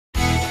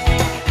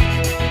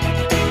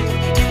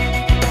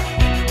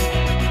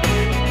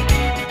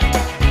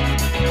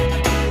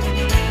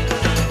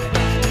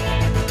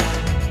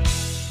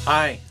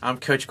Hi, I'm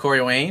Coach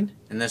Corey Wayne,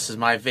 and this is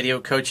my video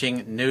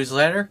coaching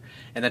newsletter.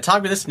 And the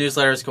topic of this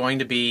newsletter is going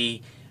to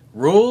be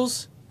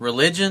rules,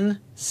 religion,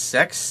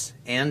 sex,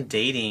 and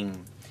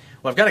dating.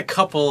 Well, I've got a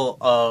couple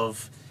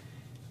of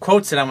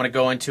quotes that I'm going to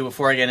go into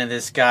before I get into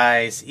this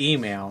guy's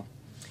email.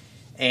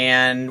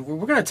 And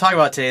we're going to talk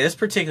about today, this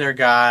particular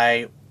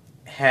guy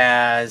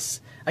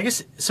has, I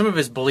guess, some of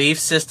his belief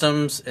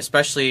systems,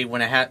 especially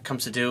when it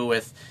comes to do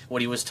with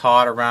what he was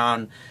taught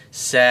around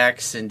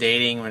sex and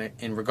dating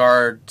in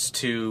regards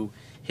to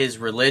his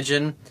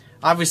religion,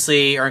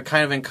 obviously are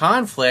kind of in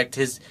conflict.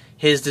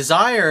 His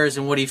desires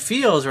and what he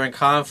feels are in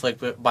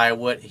conflict by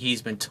what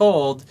he's been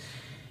told.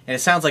 And it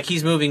sounds like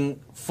he's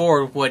moving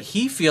forward what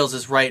he feels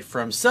is right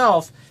for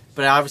himself,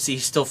 but obviously he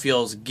still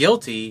feels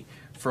guilty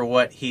for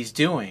what he's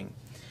doing.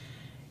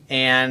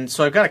 And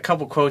so I've got a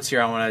couple quotes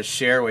here I want to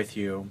share with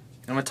you.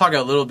 I'm going to talk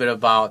a little bit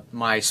about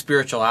my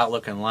spiritual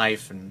outlook in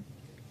life, and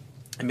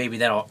maybe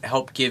that'll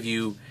help give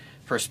you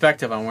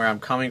perspective on where I'm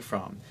coming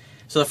from.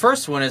 So the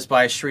first one is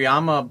by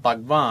Shriyama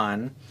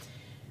Bhagwan,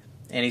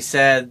 and he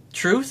said,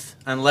 "Truth,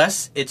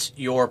 unless it's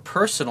your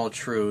personal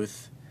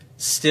truth,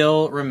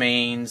 still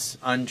remains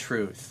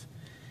untruth."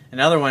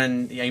 Another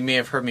one you may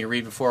have heard me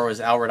read before was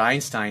Albert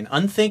Einstein.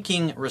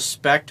 "Unthinking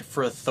respect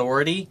for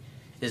authority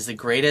is the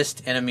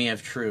greatest enemy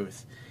of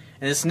truth."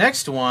 And this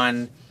next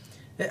one,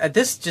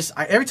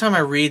 every time I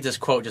read this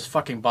quote, just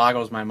fucking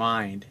boggles my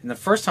mind. And the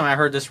first time I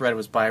heard this read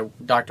was by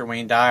Dr.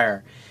 Wayne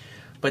Dyer.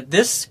 But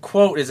this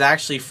quote is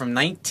actually from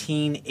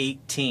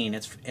 1918.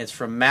 It's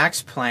from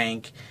Max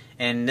Planck,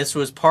 and this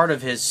was part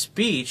of his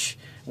speech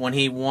when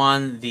he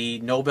won the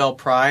Nobel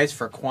Prize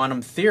for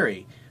quantum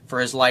theory for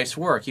his life's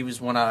work. He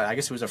was I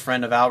guess he was a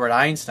friend of Albert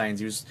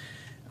Einstein's. He was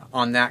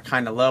on that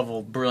kind of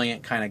level,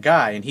 brilliant kind of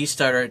guy. And he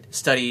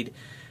studied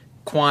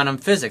quantum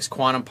physics,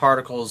 quantum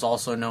particles,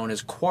 also known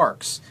as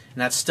quarks,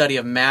 and that's study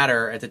of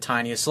matter at the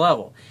tiniest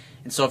level.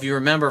 And so if you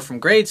remember from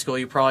grade school,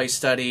 you probably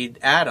studied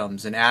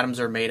atoms, and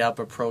atoms are made up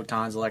of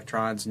protons,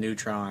 electrons,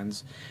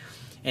 neutrons.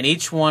 And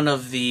each one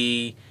of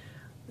the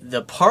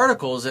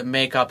particles that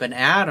make up an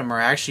atom are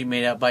actually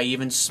made up by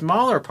even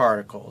smaller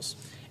particles.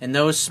 And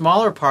those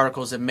smaller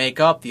particles that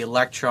make up the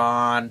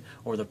electron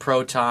or the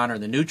proton or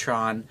the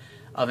neutron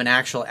of an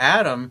actual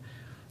atom,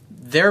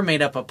 they're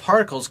made up of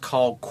particles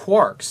called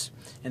quarks.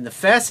 And the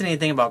fascinating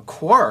thing about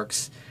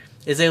quarks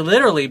is they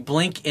literally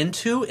blink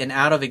into and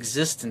out of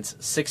existence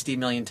 60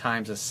 million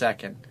times a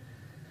second.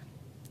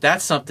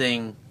 That's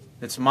something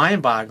that's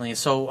mind-boggling.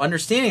 So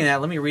understanding that,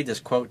 let me read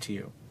this quote to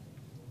you.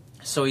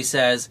 So he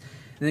says,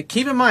 and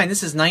keep in mind,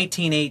 this is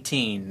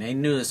 1918. They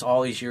knew this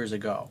all these years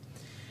ago.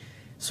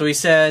 So he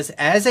says,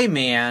 "As a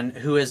man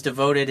who has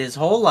devoted his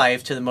whole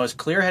life to the most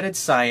clear-headed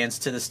science,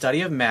 to the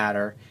study of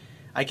matter,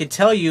 I can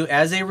tell you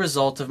as a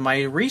result of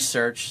my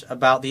research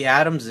about the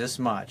atoms this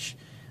much.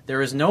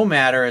 There is no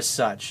matter as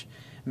such.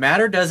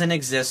 Matter doesn't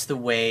exist the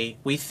way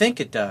we think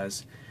it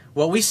does.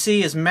 What we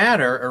see as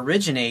matter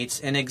originates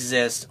and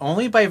exists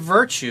only by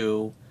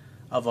virtue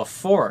of a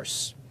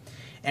force.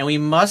 And we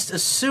must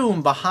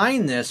assume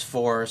behind this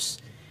force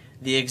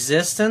the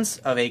existence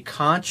of a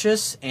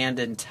conscious and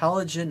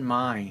intelligent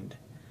mind."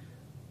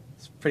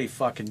 It's pretty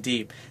fucking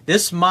deep.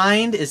 "This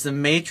mind is the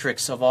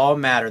matrix of all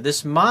matter.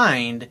 This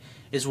mind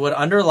is what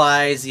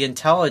underlies the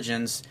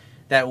intelligence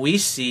that we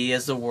see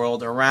as the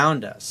world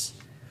around us."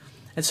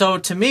 And so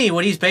to me,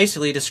 what he's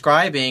basically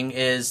describing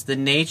is the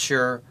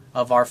nature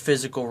of our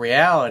physical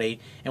reality.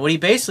 And what he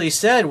basically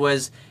said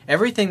was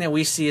everything that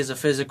we see as a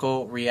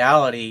physical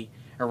reality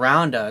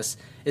around us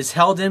is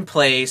held in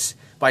place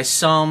by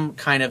some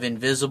kind of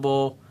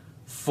invisible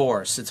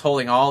force. It's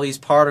holding all these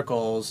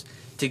particles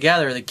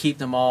together that keep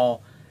them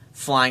all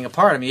flying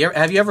apart. I mean,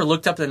 have you ever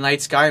looked up at the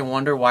night sky and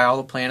wonder why all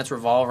the planets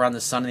revolve around the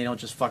sun and they don't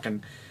just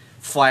fucking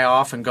fly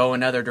off and go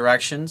in other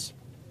directions?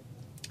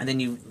 And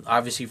then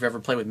obviously, if you've ever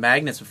played with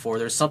magnets before,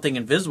 there's something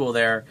invisible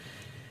there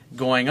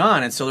going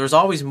on. And so there's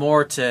always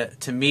more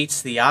to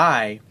meets the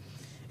eye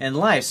in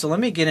life. So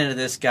let me get into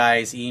this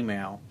guy's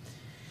email.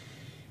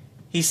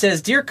 He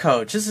says, "Dear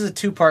Coach, this is a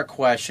two-part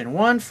question.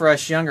 One, for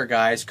us younger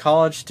guys,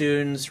 college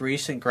students,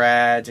 recent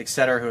grads,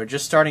 etc., who are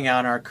just starting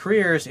out in our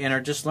careers and are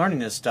just learning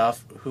this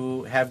stuff,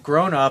 who have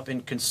grown up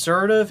in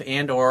conservative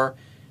and or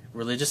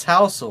religious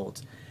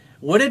households.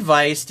 What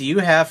advice do you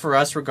have for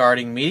us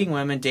regarding meeting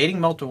women, dating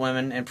multiple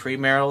women, and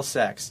premarital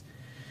sex?"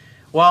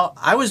 Well,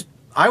 I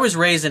was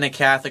raised in a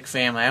Catholic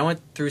family. I went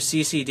through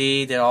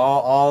CCD, did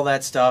all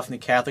that stuff in the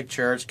Catholic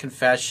Church,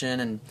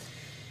 confession,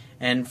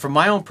 and from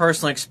my own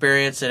personal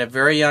experience at a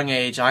very young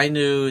age, I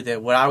knew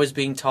that what I was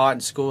being taught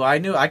in school, I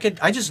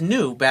just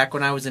knew back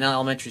when I was in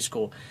elementary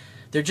school.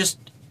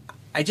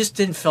 I just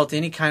didn't felt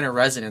any kind of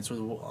resonance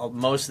with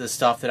most of the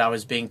stuff that I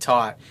was being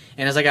taught.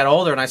 And as I got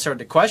older and I started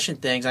to question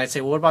things, I'd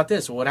say, well, what about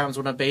this? Well, what happens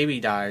when a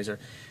baby dies? Or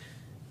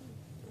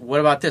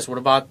what about this? What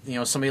about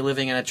somebody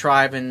living in a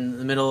tribe in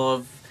the middle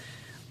of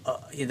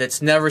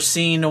that's never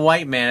seen a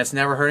white man, that's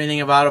never heard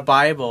anything about a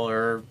Bible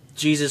or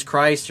Jesus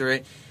Christ or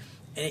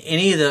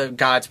any of the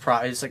God's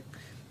prophets? Like,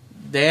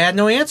 they had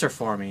no answer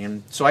for me.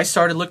 And so I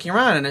started looking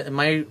around, and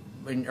my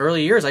in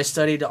early years, I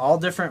studied all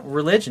different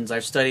religions.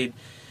 I've studied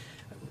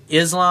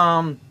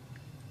Islam,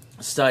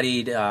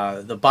 studied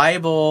the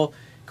Bible,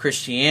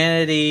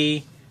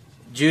 Christianity,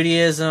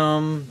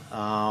 Judaism,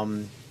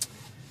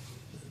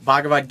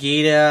 Bhagavad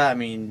Gita. I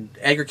mean,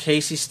 Edgar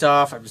Cayce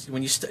stuff.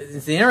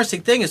 The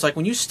interesting thing is, like,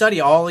 when you study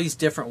all these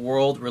different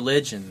world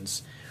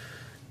religions,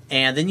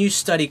 and then you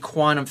study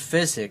quantum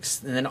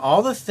physics, and then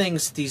all the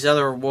things these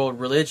other world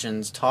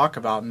religions talk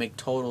about make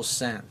total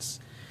sense.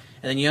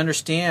 And then you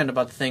understand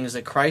about the things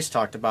that Christ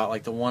talked about,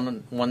 like the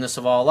oneness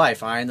of all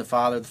life. I and the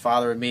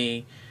Father and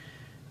me,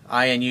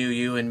 I and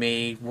you and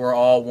me, we're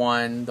all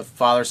one, the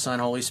Father, Son,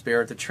 Holy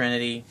Spirit, the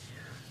Trinity.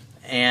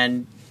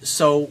 And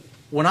so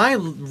when I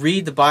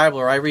read the Bible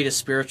or I read a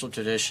spiritual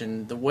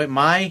tradition,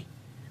 my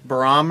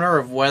barometer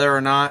of whether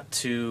or not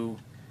to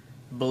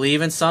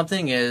believe in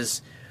something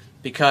is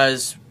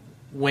because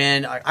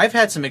when I've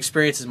had some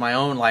experiences in my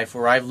own life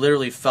where I've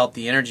literally felt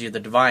the energy of the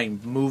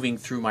divine moving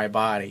through my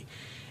body.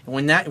 And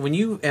when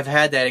you have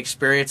had that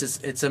experience,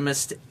 it's an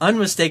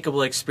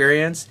unmistakable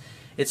experience.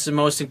 It's the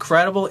most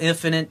incredible,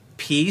 infinite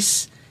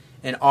peace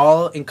and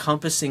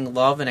all-encompassing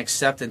love and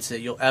acceptance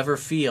that you'll ever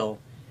feel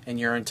in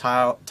your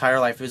entire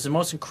life. It was the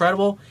most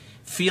incredible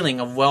feeling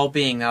of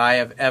well-being that I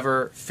have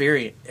ever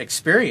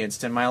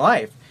experienced in my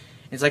life.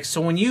 It's like,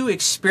 so when you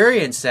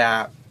experience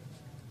that,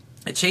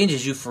 it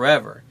changes you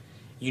forever.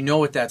 You know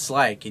what that's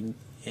like, and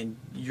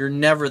you're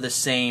never the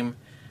same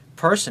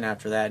person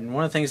after that. And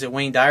one of the things that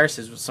Wayne Dyer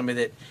says was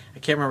somebody that, I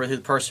can't remember who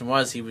the person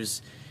was he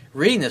was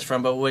reading this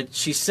from, but what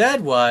she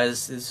said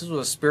was, this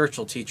was a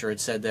spiritual teacher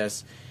had said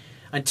this,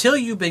 until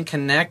you've been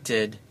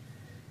connected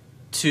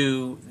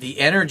to the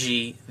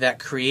energy that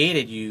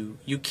created you,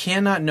 you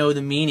cannot know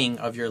the meaning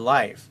of your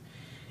life.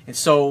 And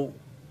so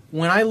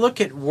when I look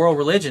at world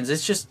religions,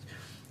 it's just,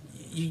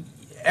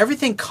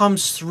 everything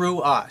comes through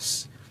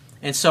us.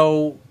 And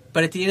so,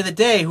 but at the end of the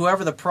day,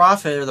 whoever the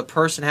prophet or the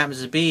person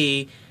happens to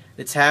be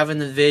that's having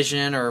the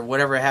vision or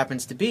whatever it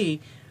happens to be,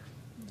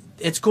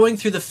 it's going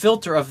through the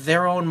filter of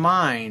their own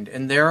mind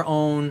and their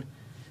own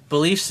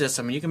belief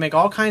system. And you can make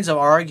all kinds of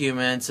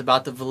arguments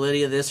about the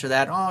validity of this or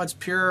that. Oh, it's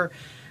pure,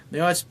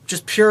 it's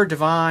just pure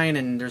divine,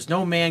 and there's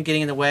no man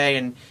getting in the way.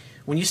 And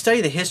when you study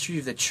the history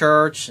of the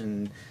church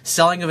and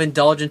selling of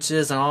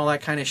indulgences and all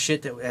that kind of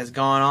shit that has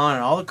gone on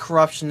and all the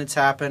corruption that's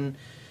happened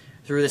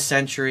through the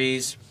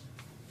centuries,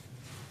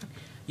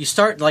 you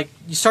start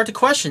to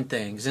question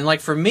things. And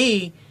like for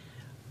me,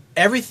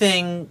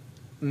 everything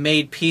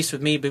made peace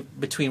with me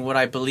between what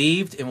I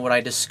believed and what I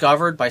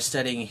discovered by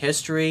studying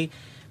history.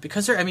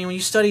 Because when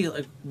you study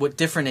what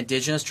different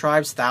indigenous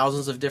tribes,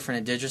 thousands of different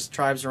indigenous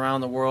tribes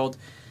around the world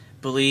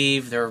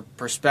believe, their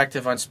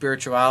perspective on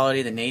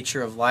spirituality, the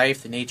nature of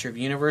life, the nature of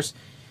the universe,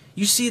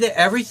 you see that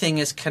everything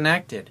is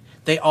connected.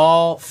 They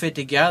all fit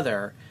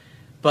together.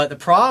 But the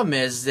problem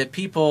is that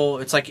people,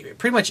 it's like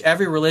pretty much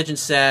every religion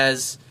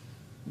says,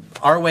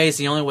 our way is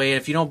the only way, and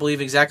if you don't believe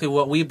exactly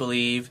what we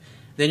believe,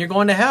 then you're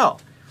going to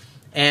hell.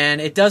 And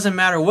it doesn't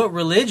matter what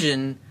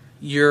religion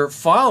you're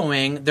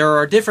following, there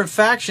are different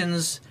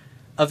factions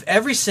of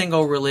every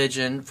single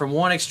religion from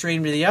one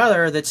extreme to the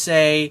other that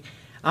say,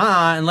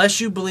 unless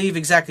you believe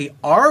exactly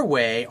our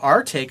way,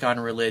 our take on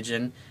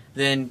religion,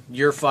 then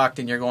you're fucked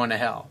and you're going to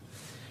hell.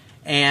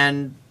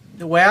 And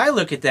the way I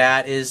look at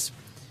that is,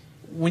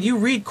 when you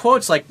read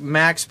quotes like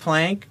Max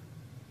Planck,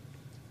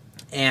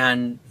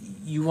 and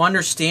you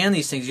understand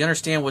these things, you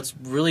understand what's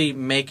really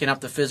making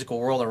up the physical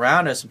world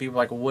around us, and people are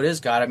like, well, what is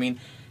God? I mean,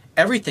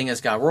 everything is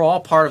God. We're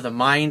all part of the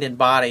mind and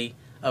body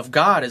of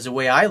God, is the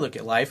way I look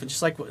at life. And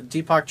just like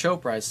Deepak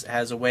Chopra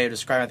has a way of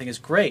describing, I think is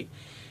great.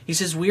 He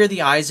says, we are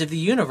the eyes of the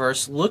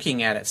universe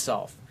looking at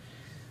itself.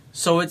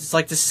 So it's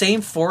like the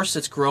same force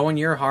that's growing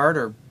your heart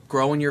or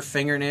growing your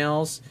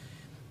fingernails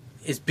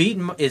is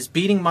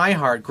beating my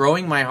heart,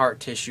 growing my heart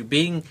tissue,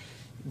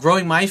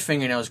 growing my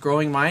fingernails,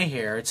 growing my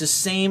hair. It's the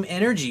same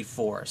energy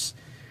force.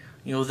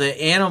 You know,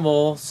 the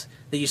animals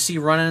that you see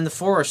running in the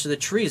forest or the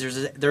trees,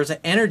 there's an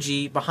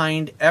energy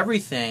behind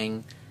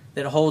everything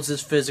that holds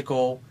this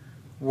physical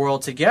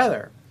world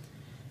together.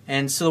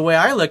 And so the way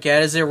I look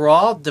at it is that we're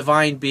all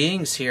divine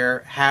beings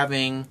here,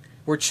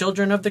 we're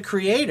children of the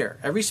Creator.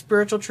 Every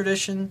spiritual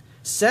tradition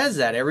says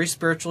that. Every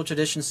spiritual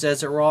tradition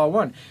says that we're all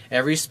one.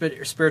 Every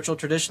spiritual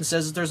tradition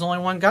says that there's only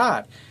one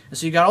God. And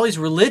so you got all these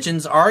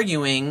religions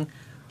arguing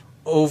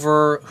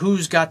over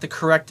who's got the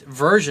correct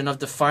version of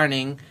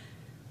defining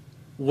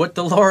what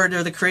the Lord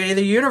or the Creator of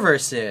the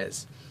universe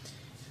is.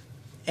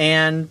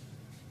 And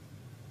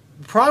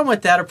the problem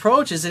with that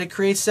approach is that it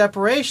creates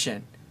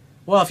separation.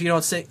 Well, if you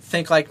don't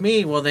think like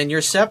me, well, then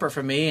you're separate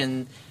from me,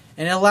 and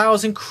it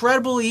allows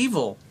incredible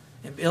evil.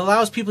 It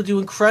allows people to do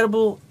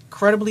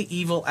incredibly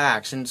evil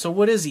acts. And so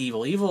what is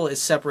evil? Evil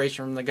is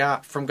separation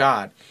from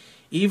God.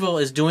 Evil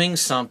is doing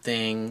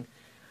something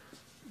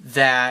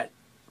that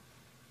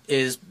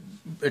is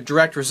a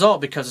direct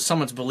result because of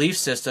someone's belief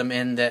system,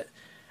 and that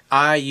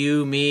I,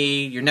 you,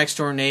 me, your next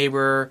door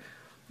neighbor,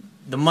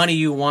 the money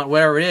you want,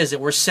 whatever it is, that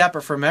we're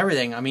separate from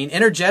everything. I mean,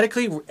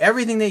 energetically,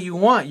 everything that you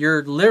want,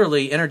 you're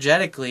literally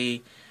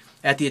energetically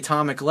at the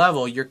atomic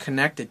level, you're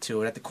connected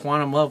to it. At the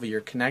quantum level,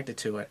 you're connected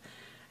to it.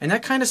 And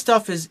that kind of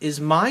stuff is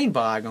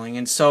mind-boggling.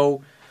 And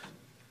so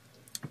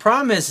the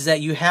problem is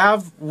that you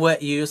have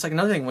what you, it's like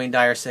another thing Wayne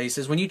Dyer says, he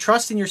says, when you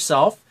trust in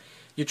yourself,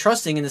 you're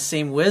trusting in the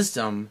same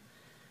wisdom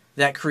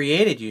that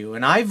created you.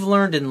 And I've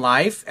learned in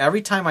life,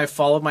 every time I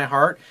followed my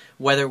heart,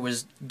 whether it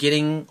was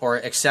getting or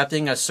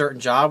accepting a certain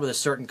job with a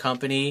certain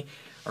company,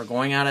 or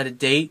going out on a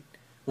date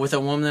with a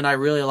woman that I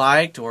really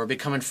liked, or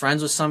becoming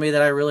friends with somebody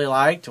that I really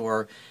liked,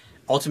 or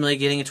ultimately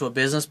getting into a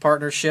business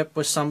partnership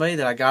with somebody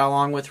that I got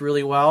along with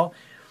really well,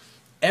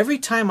 every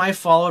time I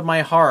followed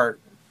my heart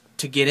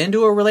to get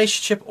into a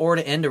relationship or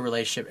to end a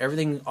relationship,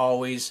 everything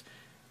always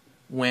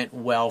went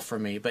well for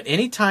me. But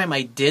anytime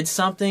I did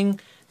something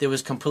that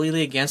was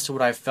completely against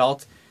what I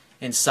felt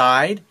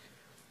inside,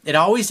 it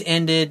always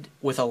ended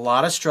with a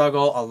lot of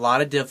struggle, a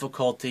lot of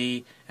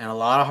difficulty, and a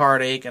lot of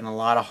heartache and a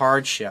lot of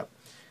hardship.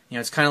 You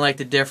know, it's kind of like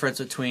the difference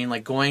between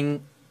like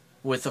going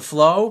with the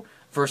flow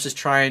versus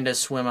trying to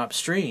swim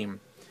upstream.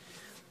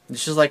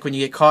 It's just like when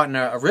you get caught in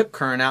a rip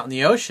current out in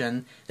the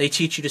ocean, they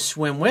teach you to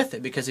swim with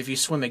it, because if you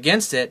swim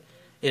against it,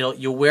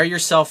 you'll wear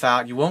yourself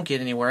out, you won't get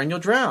anywhere, and you'll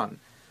drown.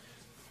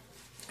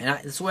 And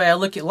that's the way I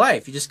look at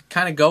life. You just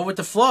kind of go with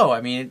the flow.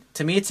 I mean,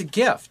 to me, it's a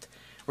gift.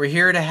 We're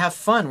here to have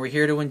fun. We're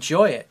here to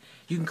enjoy it.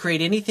 You can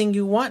create anything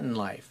you want in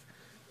life.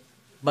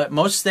 But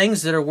most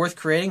things that are worth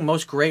creating,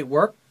 most great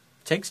work,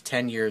 takes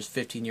 10 years,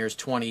 15 years,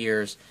 20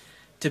 years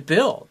to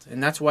build.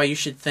 And that's why you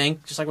should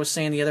think, just like I was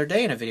saying the other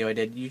day in a video I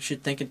did, you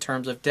should think in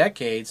terms of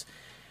decades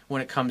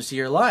when it comes to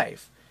your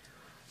life.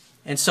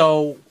 And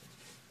so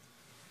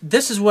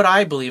this is what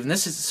I believe. And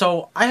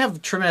so I have a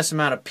tremendous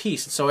amount of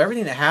peace. And so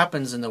everything that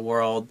happens in the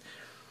world,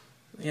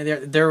 you know,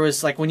 there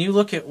was, like, when you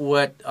look at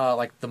what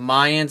like the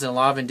Mayans and a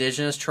lot of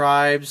indigenous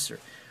tribes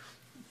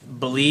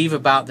believe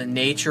about the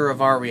nature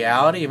of our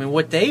reality, I mean,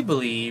 what they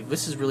believe,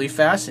 this is really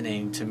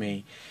fascinating to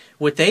me.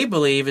 What they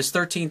believe is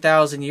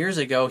 13,000 years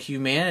ago,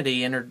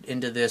 humanity entered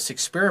into this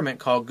experiment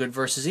called good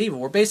versus evil,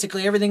 where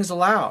basically everything's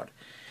allowed.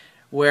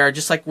 Where,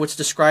 just like what's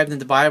described in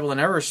the Bible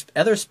and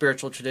other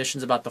spiritual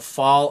traditions about the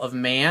fall of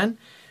man,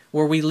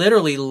 where we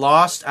literally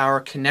lost our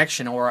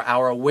connection or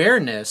our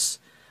awareness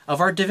of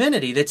our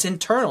divinity that's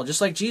internal, just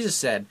like Jesus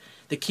said,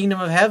 the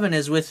kingdom of heaven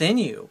is within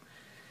you.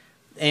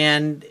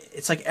 And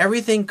it's like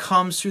everything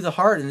comes through the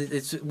heart.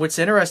 And what's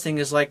interesting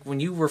is, like, when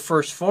you were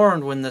first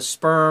formed, when the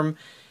sperm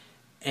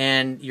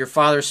and your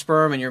father's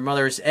sperm and your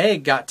mother's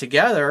egg got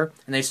together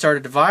and they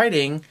started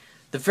dividing,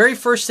 the very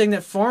first thing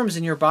that forms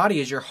in your body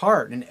is your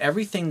heart. And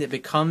everything that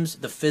becomes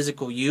the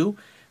physical you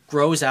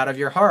grows out of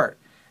your heart.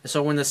 And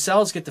so when the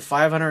cells get to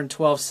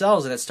 512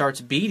 cells and it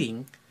starts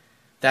beating,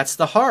 that's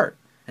the heart.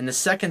 And the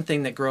second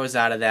thing that grows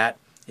out of that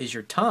is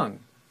your tongue.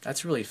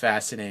 That's really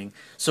fascinating.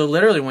 So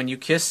literally, when you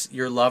kiss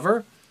your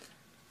lover,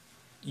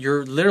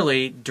 you're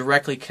literally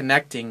directly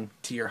connecting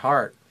to your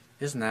heart.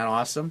 Isn't that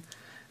awesome?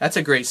 That's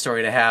a great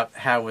story to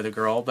have with a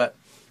girl. But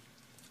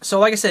so,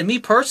 like I said, me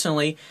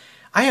personally,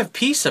 I have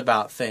peace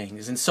about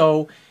things. And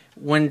so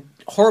when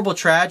horrible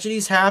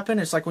tragedies happen,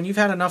 it's like when you've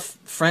had enough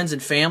friends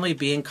and family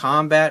be in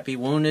combat, be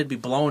wounded, be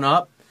blown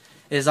up,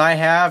 as I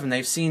have, and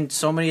they've seen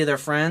so many of their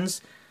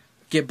friends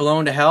get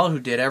blown to hell, who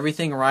did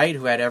everything right,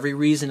 who had every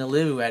reason to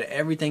live, who had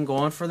everything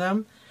going for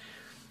them.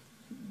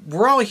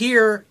 We're all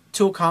here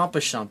to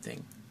accomplish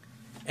something.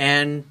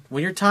 And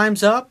when your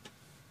time's up,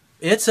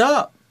 it's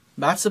up.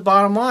 That's the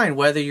bottom line.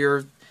 Whether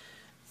you're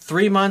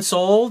 3 months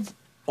old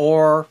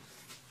or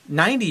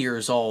 90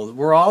 years old,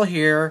 we're all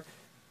here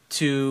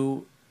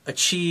to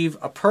achieve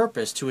a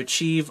purpose, to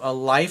achieve a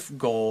life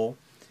goal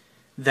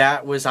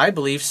that was, I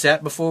believe,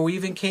 set before we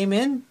even came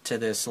into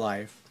this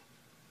life.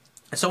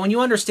 So when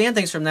you understand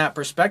things from that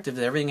perspective,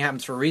 that everything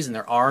happens for a reason,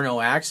 there are no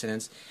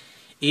accidents,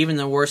 even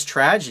the worst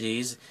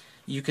tragedies,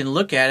 you can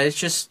look at it, it's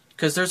just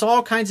because there's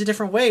all kinds of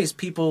different ways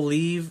people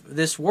leave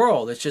this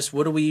world. It's just,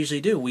 what do we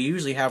usually do? We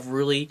usually have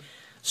really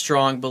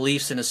strong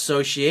beliefs and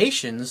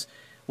associations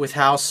with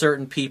how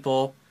certain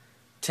people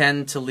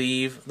tend to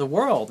leave the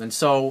world. And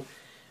so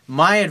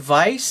my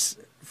advice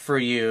for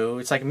you,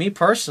 it's like me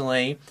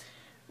personally,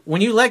 when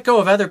you let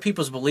go of other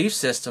people's belief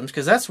systems,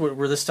 because that's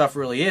where this stuff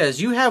really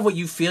is, you have what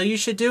you feel you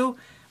should do,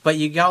 but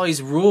you got all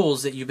these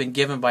rules that you've been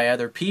given by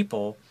other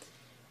people.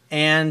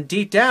 And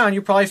deep down,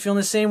 you're probably feeling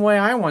the same way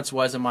I once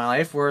was in my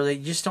life, where they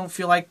just don't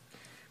feel like,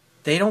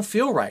 they don't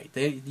feel right.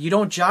 You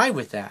don't jive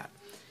with that.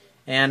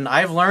 And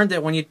I've learned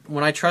that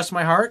when I trust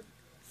my heart,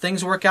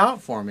 things work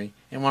out for me.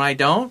 And when I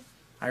don't,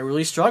 I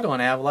really struggle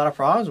and I have a lot of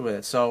problems with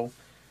it. So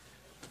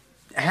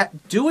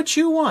do what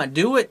you want.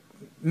 Do what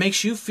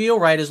makes you feel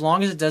right, as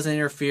long as it doesn't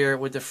interfere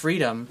with the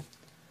freedom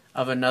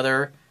of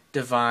another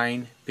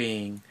divine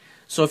being.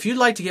 So if you'd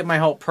like to get my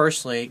help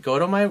personally, go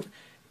to my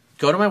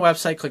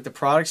website, click the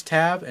products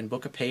tab, and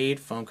book a paid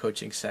phone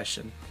coaching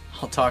session.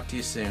 I'll talk to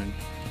you soon.